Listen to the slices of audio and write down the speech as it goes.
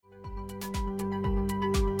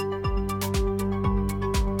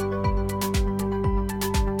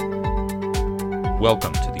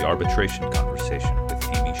Welcome to the Arbitration Conversation with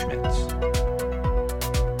Amy Schmitz.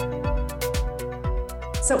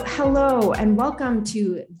 So hello and welcome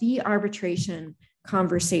to the Arbitration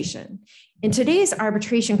Conversation. In today's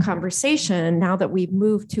arbitration conversation, now that we've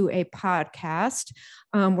moved to a podcast,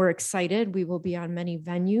 we're excited. We will be on many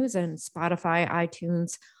venues and Spotify,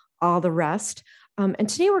 iTunes, all the rest. And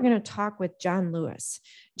today we're going to talk with John Lewis.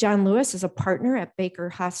 John Lewis is a partner at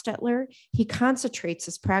Baker Hostetler. He concentrates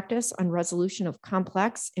his practice on resolution of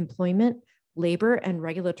complex employment, labor, and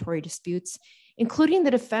regulatory disputes, including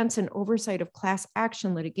the defense and oversight of class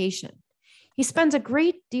action litigation. He spends a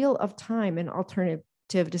great deal of time in alternative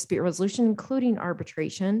dispute resolution, including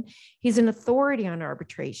arbitration. He's an authority on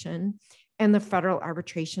arbitration and the Federal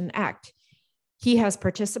Arbitration Act. He has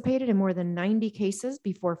participated in more than 90 cases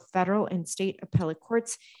before federal and state appellate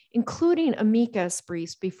courts, including amicus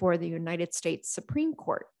briefs before the United States Supreme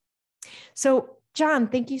Court. So, John,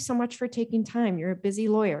 thank you so much for taking time. You're a busy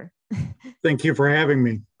lawyer. Thank you for having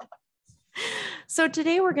me. So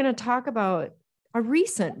today we're going to talk about a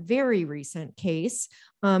very recent case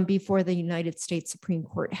before the United States Supreme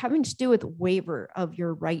Court having to do with waiver of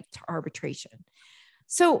your right to arbitration.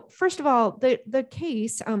 So first of all, the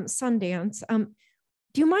case, Sundance,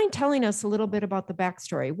 do you mind telling us a little bit about the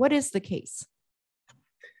backstory? What is the case?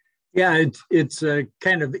 Yeah, it's a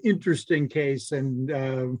kind of interesting case. And,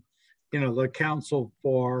 the counsel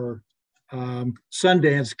for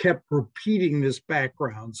Sundance kept repeating this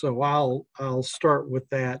background. So I'll start with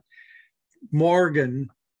that. Morgan,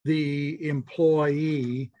 the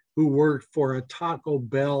employee who worked for a Taco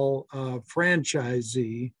Bell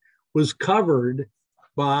franchisee, was covered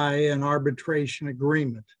by an arbitration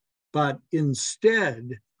agreement, but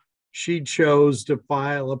instead she chose to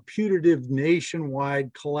file a putative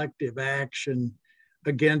nationwide collective action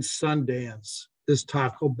against Sundance, this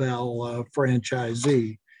Taco Bell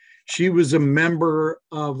franchisee. She was a member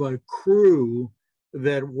of a crew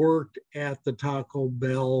that worked at the Taco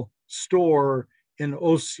Bell store in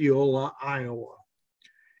Osceola, Iowa.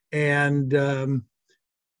 And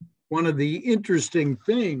one of the interesting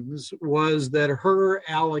things was that her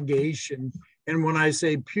allegation, and when I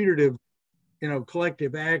say putative,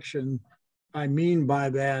 collective action, I mean by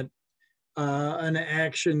that an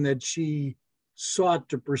action that she sought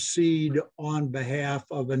to proceed on behalf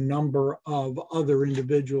of a number of other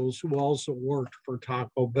individuals who also worked for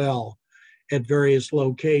Taco Bell at various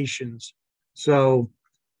locations. So,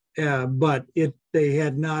 but they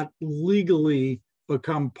had not legally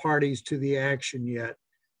become parties to the action yet.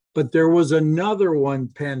 But there was another one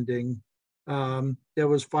pending that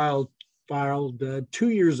was filed 2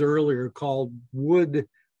 years earlier called Wood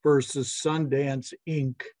versus Sundance,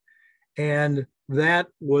 Inc. And that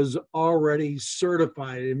was already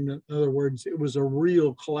certified. In other words, it was a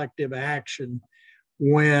real collective action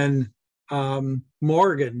when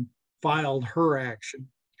Morgan filed her action.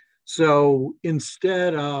 So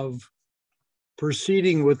instead of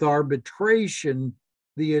proceeding with arbitration,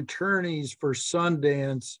 the attorneys for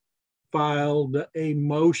Sundance filed a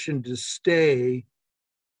motion to stay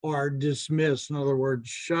or dismiss. In other words,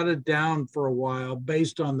 shut it down for a while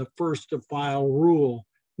based on the first to file rule.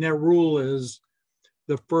 And that rule is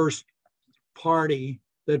the first party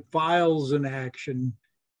that files an action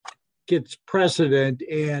gets precedent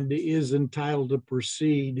and is entitled to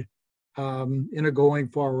proceed in a going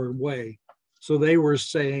forward way. So they were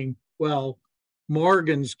saying, well,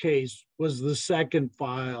 Morgan's case was the second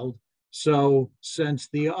filed. So since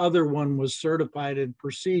the other one was certified and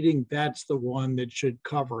proceeding, that's the one that should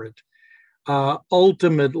cover it.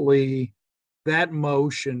 Ultimately, that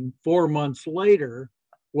motion 4 months later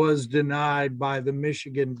was denied by the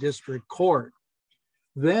Michigan District Court.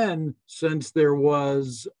 Then, since there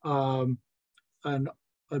was a kind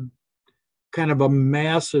of a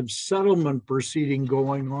massive settlement proceeding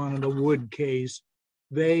going on in the Wood case,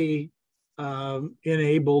 they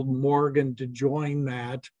enabled Morgan to join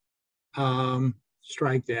that, Morgan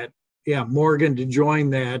to join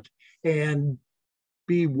that and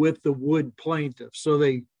be with the Wood plaintiff. So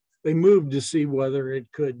they moved to see whether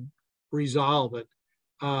it could resolve it.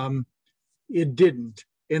 It didn't.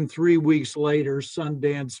 And 3 weeks later,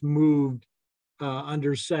 Sundance moved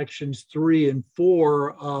under sections 3 and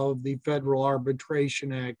 4 of the Federal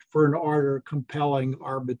Arbitration Act for an order compelling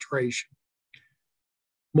arbitration.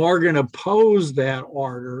 Morgan opposed that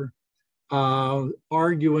order,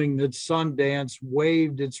 arguing that Sundance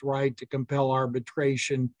waived its right to compel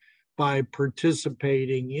arbitration by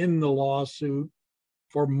participating in the lawsuit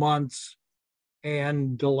for months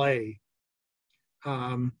and delay.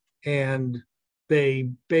 And they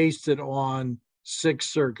based it on Sixth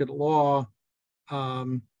Circuit law.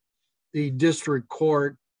 The district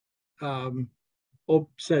court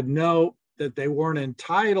said no, that they weren't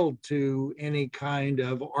entitled to any kind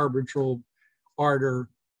of arbitral order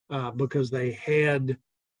because they had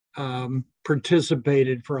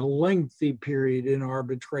participated for a lengthy period in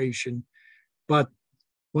arbitration. But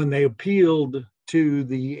when they appealed to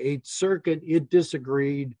the Eighth Circuit, it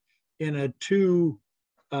disagreed in a 2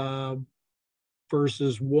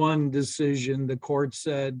 versus 1 decision. The court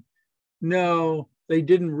said, no, they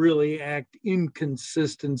didn't really act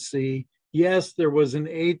inconsistency. Yes, there was an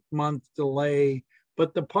 8-month delay,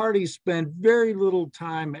 but the parties spent very little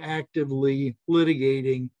time actively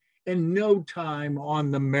litigating and no time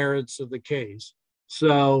on the merits of the case.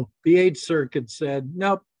 So the Eighth Circuit said,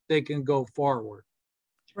 nope, they can go forward.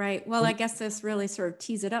 Right. Well, I guess this really sort of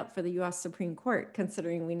tees it up for the U.S. Supreme Court,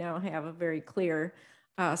 considering we now have a very clear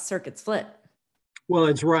circuit split. Well,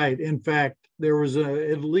 it's right. In fact, there was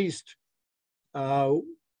at least, more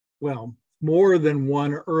than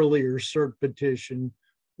one earlier cert petition.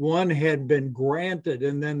 One had been granted,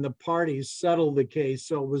 and then the parties settled the case,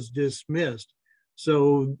 so it was dismissed.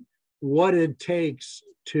 So what it takes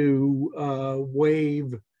to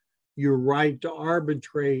waive your right to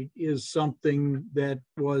arbitrate is something that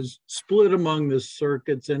was split among the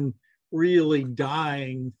circuits and really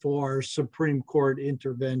dying for Supreme Court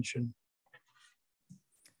intervention.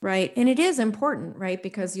 Right. And it is important, right?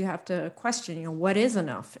 Because you have to question, what is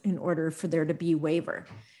enough in order for there to be waiver?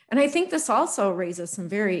 And I think this also raises some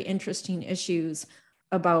very interesting issues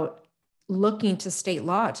about looking to state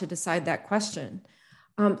law to decide that question.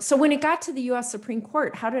 So when it got to the U.S. Supreme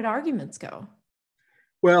Court, how did arguments go?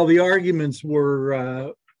 Well, the arguments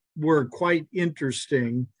were quite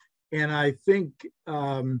interesting. And I think,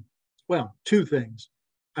 2 things.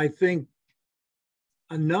 I think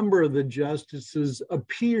a number of the justices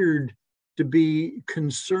appeared to be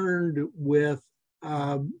concerned with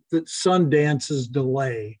the Sundance's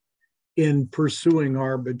delay in pursuing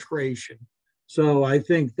arbitration. So I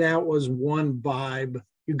think that was one vibe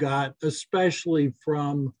you got, especially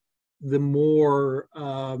from the more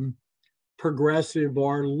progressive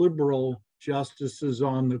or liberal justices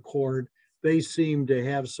on the court. They seem to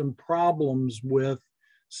have some problems with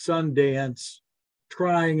Sundance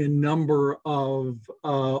trying a number of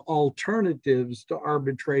alternatives to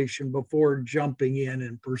arbitration before jumping in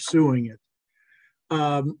and pursuing it.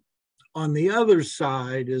 On the other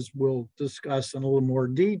side, as we'll discuss in a little more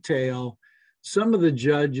detail, some of the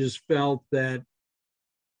judges felt that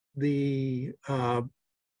the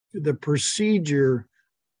procedure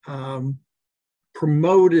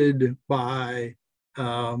promoted by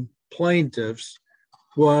plaintiffs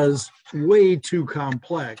was way too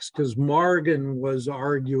complex, because Morgan was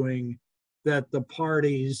arguing that the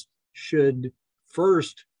parties should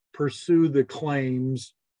first pursue the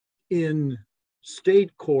claims in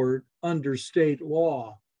state court under state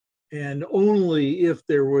law. And only if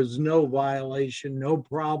there was no violation, no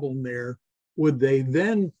problem there, would they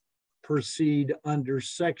then proceed under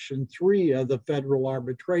Section 3 of the Federal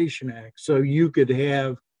Arbitration Act. So you could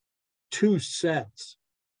have 2 sets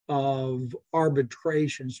of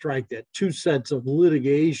arbitration, strike that, 2 sets of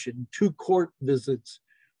litigation, 2 court visits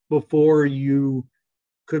before you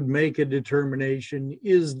could make a determination,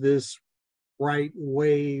 is this right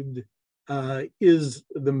waived? Is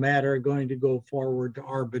the matter going to go forward to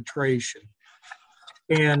arbitration?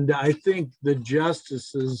 And I think the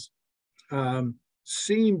justices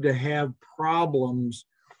seem to have problems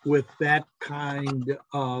with that kind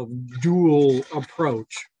of dual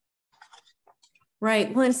approach.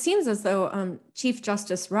 Right. Well, it seems as though Chief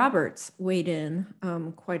Justice Roberts weighed in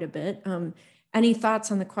quite a bit. Any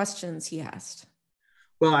thoughts on the questions he asked?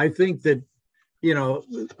 Well, I think that,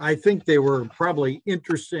 I think they were probably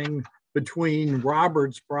interesting between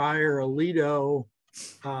Roberts, Breyer, Alito.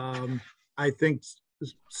 I think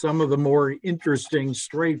some of the more interesting,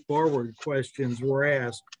 straightforward questions were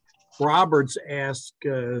asked. Roberts asked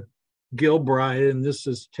Gilbride, and this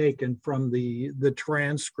is taken from the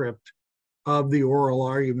transcript of the oral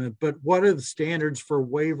argument, but what are the standards for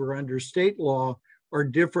waiver under state law are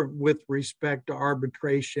different with respect to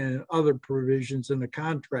arbitration and other provisions in the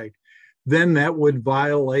contract? Then that would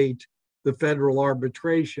violate the Federal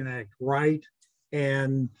Arbitration Act, right?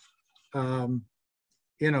 And,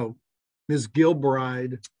 Ms.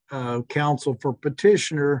 Gilbride, counsel for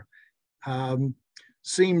petitioner,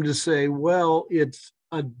 seemed to say, well, it's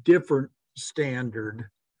a different standard.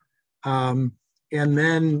 And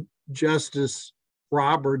then Justice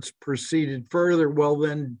Roberts proceeded further. Well,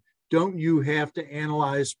 then don't you have to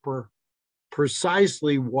analyze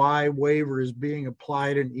precisely why waiver is being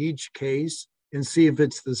applied in each case and see if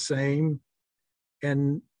it's the same?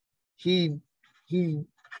 And he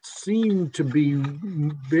seemed to be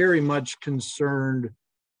very much concerned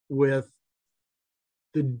with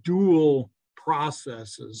the dual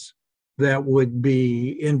processes that would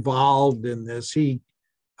be involved in this. He,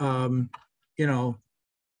 you know,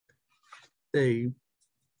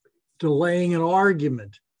 delaying an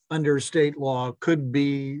argument under state law could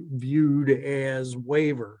be viewed as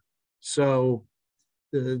waiver. So,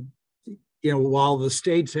 while the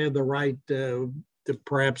states have the right to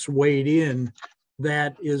perhaps wade in,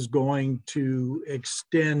 that is going to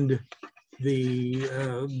extend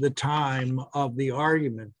the time of the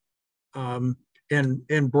argument. And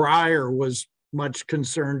Breyer was much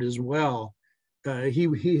concerned as well.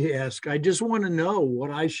 He asked, I just want to know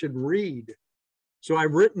what I should read. So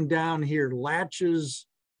I've written down here latches,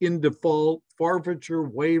 in default, forfeiture,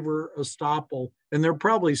 waiver, estoppel, and there are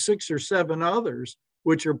probably 6 or 7 others,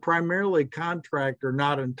 which are primarily contract or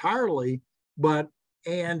not entirely,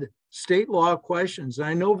 and state law questions.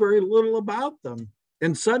 I know very little about them.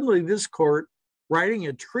 And suddenly this court, writing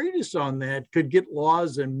a treatise on that, could get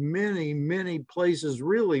laws in many, many places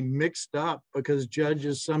really mixed up because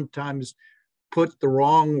judges sometimes put the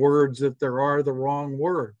wrong words if there are the wrong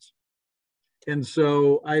words. And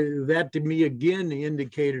so that to me again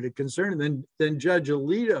indicated a concern. And then Judge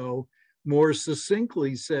Alito more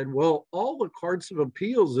succinctly said, well, all the courts of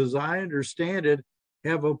appeals, as I understand it,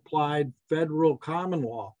 have applied federal common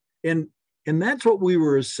law. And that's what we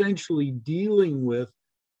were essentially dealing with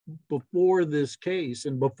before this case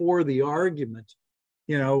and before the argument.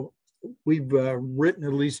 We've written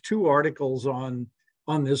at least 2 articles on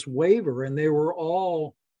this waiver, and they were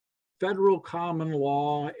all federal common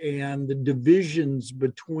law and the divisions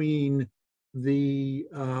between the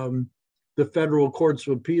federal courts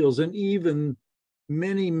of appeals, and even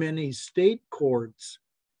many, many state courts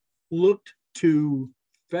looked to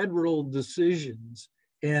federal decisions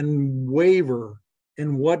and waiver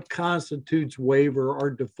and what constitutes waiver or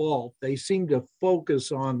default. They seem to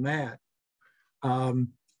focus on that. Right.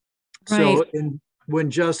 So when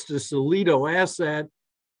Justice Alito asked that,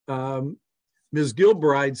 Ms.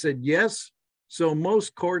 Gilbride said, yes, so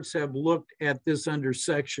most courts have looked at this under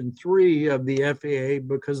Section 3 of the FAA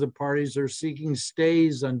because the parties are seeking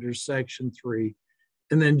stays under Section 3.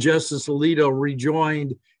 And then Justice Alito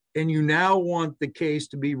rejoined, and you now want the case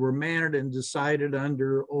to be remanded and decided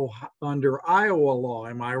under Iowa law,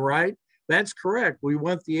 am I right? That's correct. We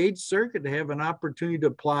want the 8th Circuit to have an opportunity to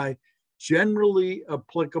apply generally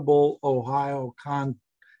applicable Ohio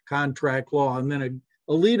contract law. And then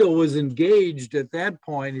Alito was engaged at that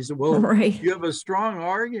point. He said, well, right. You have a strong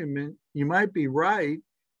argument. You might be right,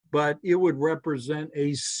 but it would represent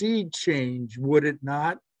a sea change, would it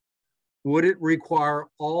not? Would it require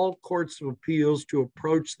all courts of appeals to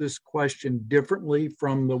approach this question differently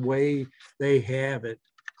from the way they have it,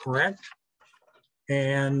 correct?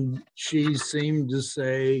 And she seemed to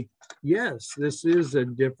say, yes, this is a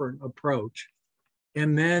different approach.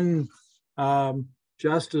 And then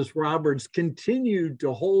Justice Roberts continued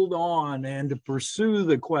to hold on and to pursue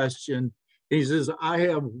the question. He says, I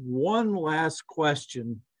have one last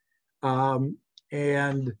question.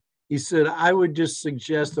 And he said, I would just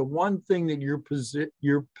suggest that one thing that your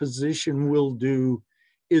position will do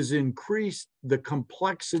is increase the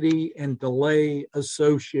complexity and delay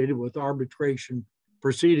associated with arbitration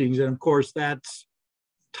proceedings. And of course, that's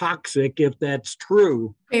toxic if that's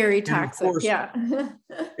true. Very toxic, course, yeah.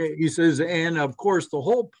 He says, and of course, the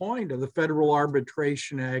whole point of the Federal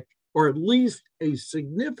Arbitration Act, or at least a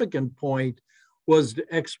significant point, was to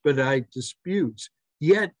expedite disputes.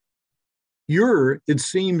 Yet, it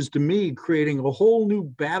seems to me, creating a whole new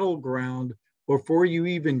battleground before you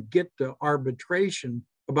even get to arbitration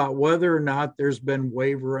about whether or not there's been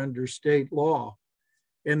waiver under state law.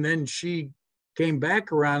 And then she came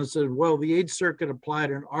back around and said, well, the 8th Circuit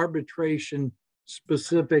applied an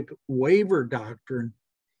arbitration-specific waiver doctrine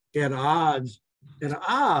at odds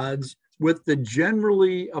with the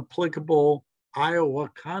generally applicable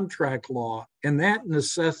Iowa contract law, and that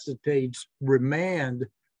necessitates remand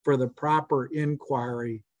for the proper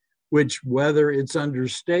inquiry, which whether it's under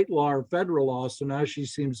state law or federal law, so now she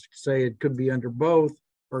seems to say it could be under both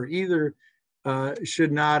or either,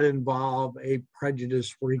 should not involve a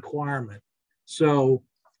prejudice requirement. So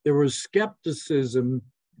there was skepticism.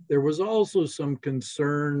 There was also some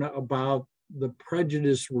concern about the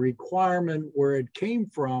prejudice requirement, where it came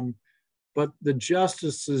from, but the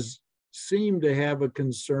justices seemed to have a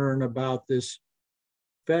concern about this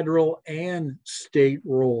federal and state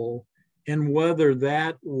role and whether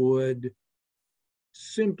that would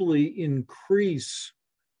simply increase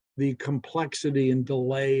the complexity and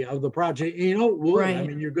delay of the project. You know, it would. Right. I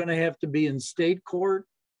mean, you're going to have to be in state court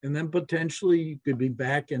and then potentially you could be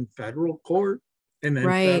back in federal court and then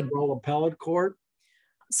Right. federal appellate court.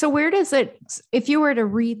 So where does it, if you were to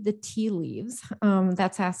read the tea leaves,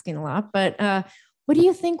 that's asking a lot, but what do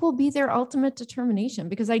you think will be their ultimate determination?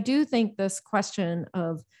 Because I do think this question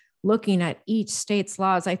of looking at each state's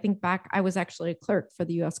laws, I think back, I was actually a clerk for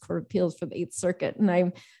the U.S. Court of Appeals for the Eighth Circuit, and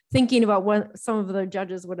I'm thinking about what some of the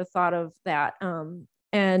judges would have thought of that.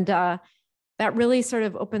 That really sort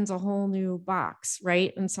of opens a whole new box,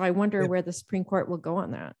 right? And so I wonder where the Supreme Court will go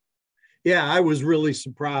on that. Yeah, I was really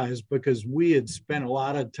surprised because we had spent a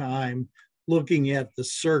lot of time looking at the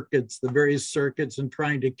circuits, the various circuits, and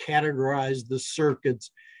trying to categorize the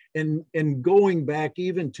circuits, and going back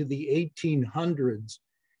even to the 1800s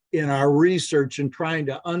in our research and trying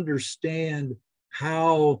to understand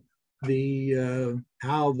how the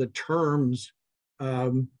terms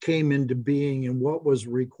came into being and what was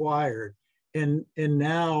required. And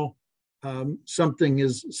now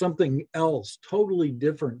something else totally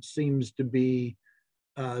different seems to be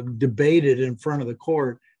debated in front of the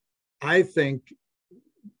court. I think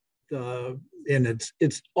and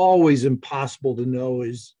it's always impossible to know,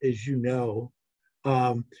 as you know,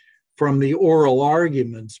 from the oral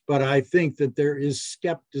arguments, but I think that there is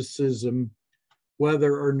skepticism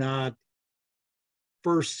whether or not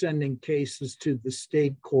first sending cases to the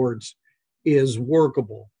state courts is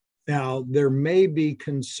workable. Now, there may be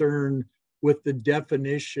concern with the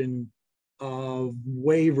definition of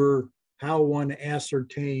waiver, how one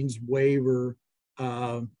ascertains waiver,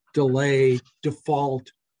 delay,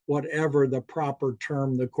 default, whatever the proper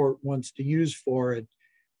term the court wants to use for it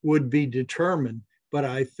would be determined. But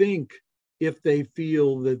I think if they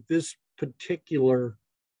feel that this particular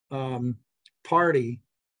party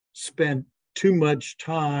spent too much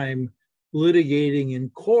time litigating in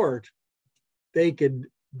court, they could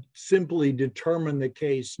simply determine the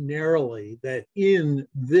case narrowly that in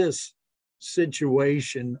this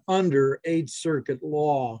situation under Eighth Circuit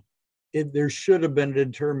law, there should have been a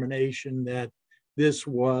determination that this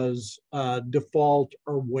was default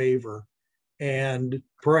or waiver, and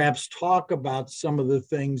perhaps talk about some of the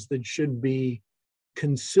things that should be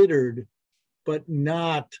considered, but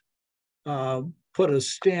not put a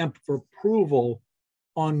stamp for approval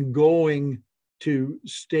on going to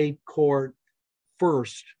state court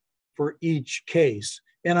first for each case.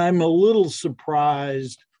 And I'm a little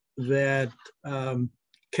surprised that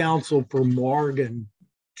counsel for Morgan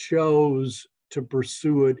chose to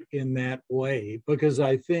pursue it in that way, because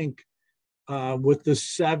I think with the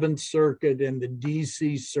Seventh Circuit and the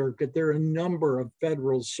DC Circuit, there are a number of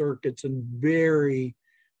federal circuits and very,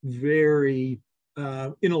 very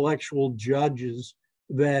intellectual judges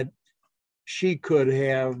that she could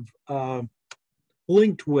have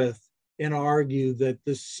linked with and argue that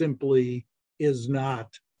this simply is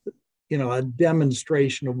not, a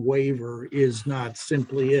demonstration of waiver is not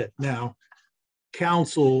simply it. Now,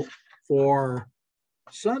 counsel for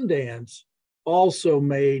Sundance also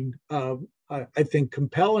made, I think,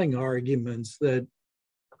 compelling arguments that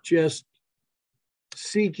just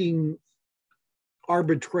seeking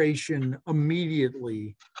arbitration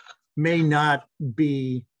immediately may not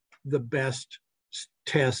be the best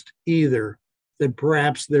test either, that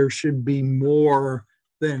perhaps there should be more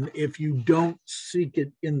than if you don't seek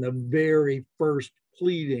it in the very first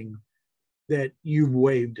pleading that you've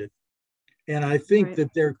waived it. And I think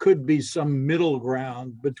that there could be some middle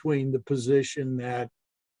ground between the position that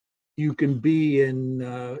you can be in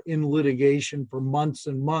litigation for months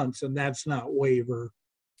and months, and that's not waiver,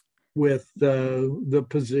 with the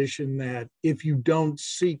position that if you don't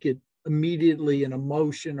seek it immediately in a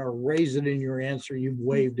motion or raise it in your answer, you've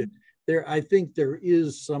waived it. I think there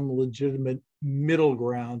is some legitimate middle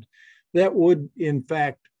ground that would, in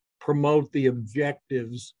fact, promote the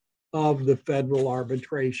objectives of the Federal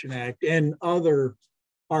Arbitration Act and other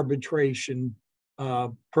arbitration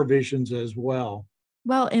provisions as well.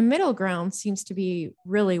 Well, and middle ground seems to be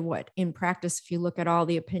really what, in practice, if you look at all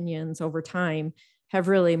the opinions over time, have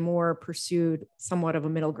really more pursued somewhat of a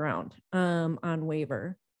middle ground on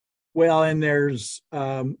waiver. Well, and there's,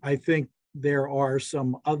 I think there are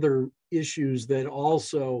some other issues that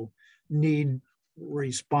also need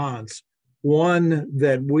response. One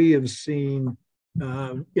that we have seen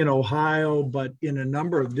in Ohio, but in a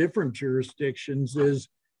number of different jurisdictions, is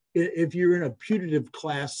if you're in a putative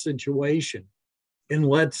class situation, and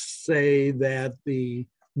let's say that the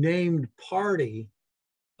named party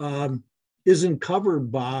isn't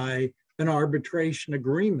covered by an arbitration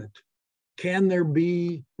agreement, can there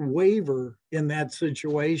be waiver in that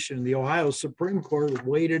situation? The Ohio Supreme Court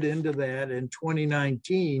waded into that in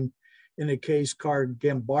 2019 in a case called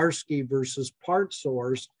Gambarski versus Part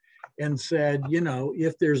Source, and said,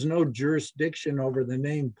 if there's no jurisdiction over the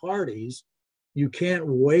named parties, you can't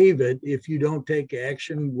waive it if you don't take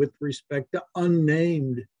action with respect to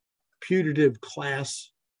unnamed putative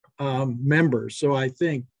class members. So I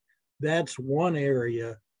think that's one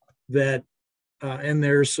area that, and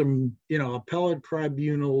there's some, appellate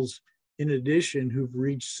tribunals in addition who've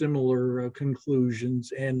reached similar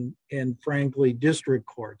conclusions, and frankly, district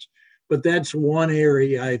courts. But that's one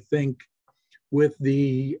area I think, with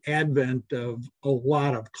the advent of a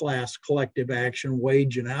lot of class collective action,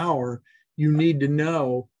 wage and hour, you need to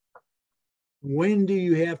know, when do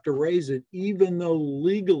you have to raise it, even though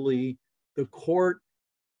legally the court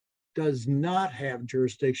does not have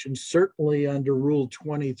jurisdiction. Certainly under Rule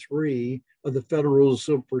 23 of the Federal Rules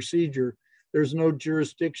of Procedure, there's no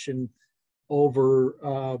jurisdiction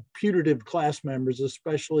over putative class members,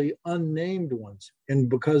 especially unnamed ones. And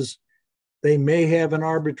because they may have an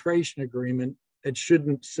arbitration agreement, that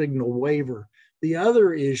shouldn't signal waiver. The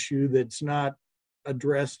other issue that's not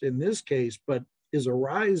addressed in this case, but is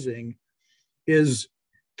arising, is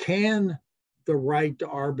can the right to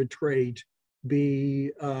arbitrate be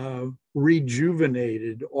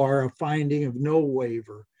rejuvenated, or a finding of no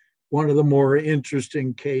waiver? One of the more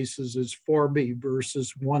interesting cases is Forby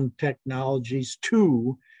versus One Technologies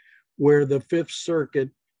 2, where the Fifth Circuit,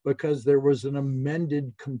 because there was an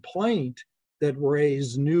amended complaint that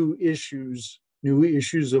raised new issues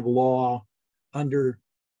of law under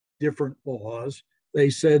different laws, they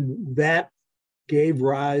said that gave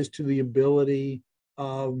rise to the ability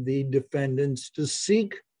of the defendants to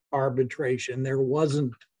seek arbitration.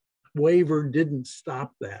 Waiver didn't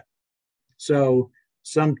stop that. So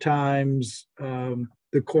sometimes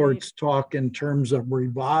the courts talk in terms of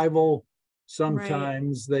revival.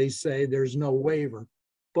 Sometimes they say there's no waiver.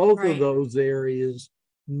 Both of those areas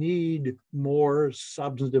need more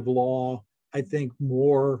substantive law, I think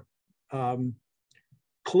more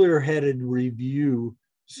clear-headed review,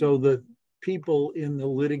 so that people in the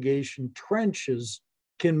litigation trenches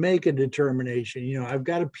can make a determination. I've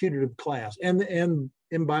got a putative class. And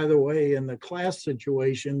by the way, in the class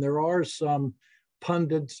situation, there are some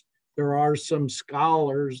pundits, there are some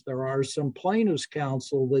scholars, there are some plaintiffs'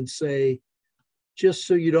 counsel that say, just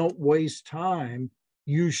so you don't waste time,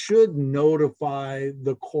 you should notify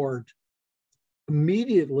the court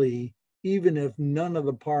immediately, even if none of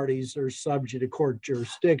the parties are subject to court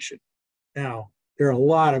jurisdiction. Now, there are a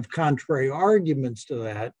lot of contrary arguments to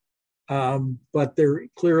that, but there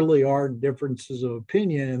clearly are differences of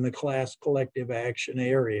opinion in the class collective action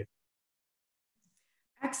area.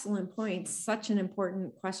 Excellent points. Such an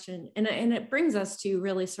important question. And it brings us to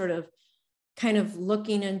really sort of kind of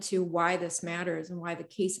looking into why this matters and why the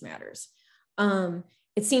case matters.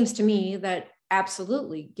 It seems to me that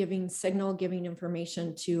absolutely giving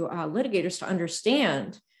information to litigators to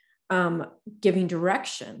understand, giving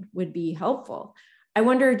direction would be helpful. I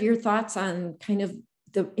wondered your thoughts on kind of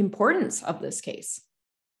the importance of this case.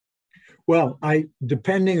 Well,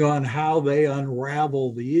 depending on how they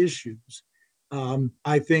unravel the issues,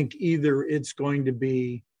 I think either it's going to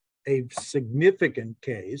be a significant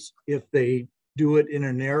case if they do it in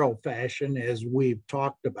a narrow fashion, as we've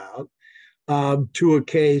talked about, to a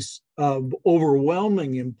case of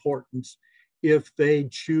overwhelming importance if they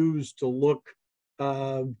choose to look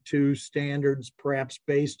to standards perhaps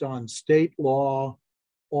based on state law,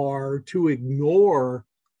 or to ignore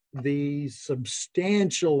the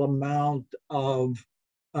substantial amount of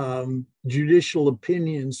judicial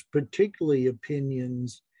opinions, particularly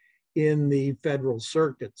opinions in the federal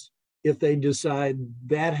circuits. If they decide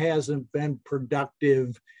that hasn't been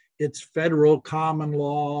productive, it's federal common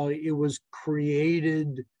law, it was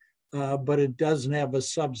created, but it doesn't have a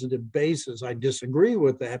substantive basis. I disagree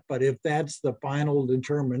with that, but if that's the final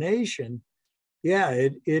determination, yeah,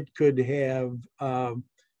 it could have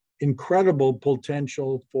incredible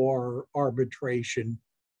potential for arbitration,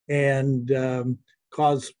 and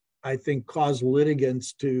cause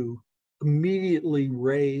litigants to immediately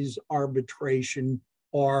raise arbitration,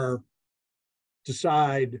 or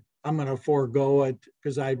decide I'm going to forego it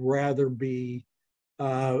because I'd rather be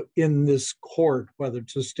in this court, whether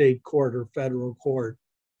it's a state court or federal court,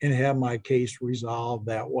 and have my case resolved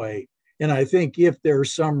that way. And I think if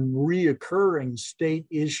there's some reoccurring state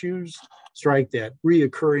issues, strike that,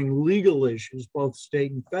 reoccurring legal issues, both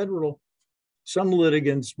state and federal, some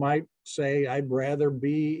litigants might say, I'd rather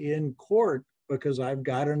be in court because I've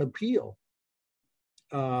got an appeal.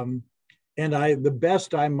 And the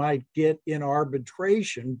best I might get in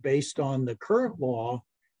arbitration based on the current law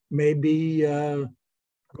may be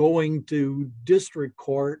going to district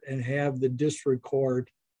court and have the district court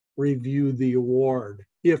review the award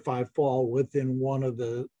if I fall within one of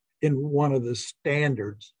the in one of the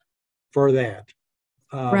standards for that.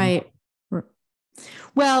 Right.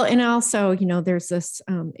 Well, and also, there's this,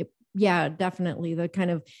 definitely the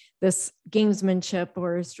kind of this gamesmanship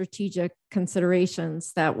or strategic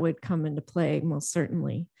considerations that would come into play, most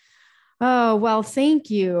certainly. Oh, well,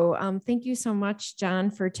 thank you. Thank you so much,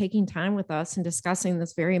 John, for taking time with us and discussing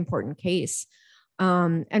this very important case,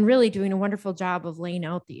 and really doing a wonderful job of laying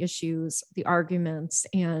out the issues, the arguments,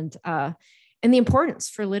 and the importance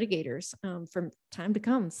for litigators from time to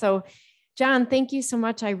come. So, John, thank you so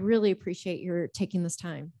much. I really appreciate your taking this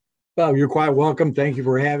time. Well, you're quite welcome. Thank you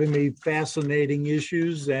for having me. Fascinating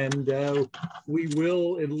issues, and we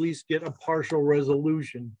will at least get a partial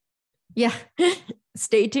resolution. Yeah,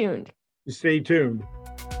 stay tuned. Stay tuned.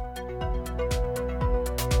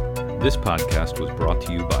 This podcast was brought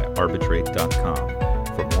to you by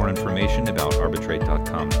Arbitrate.com. For more information about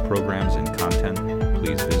Arbitrate.com's programs and content,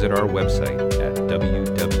 please visit our website at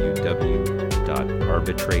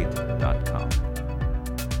www.arbitrate.com.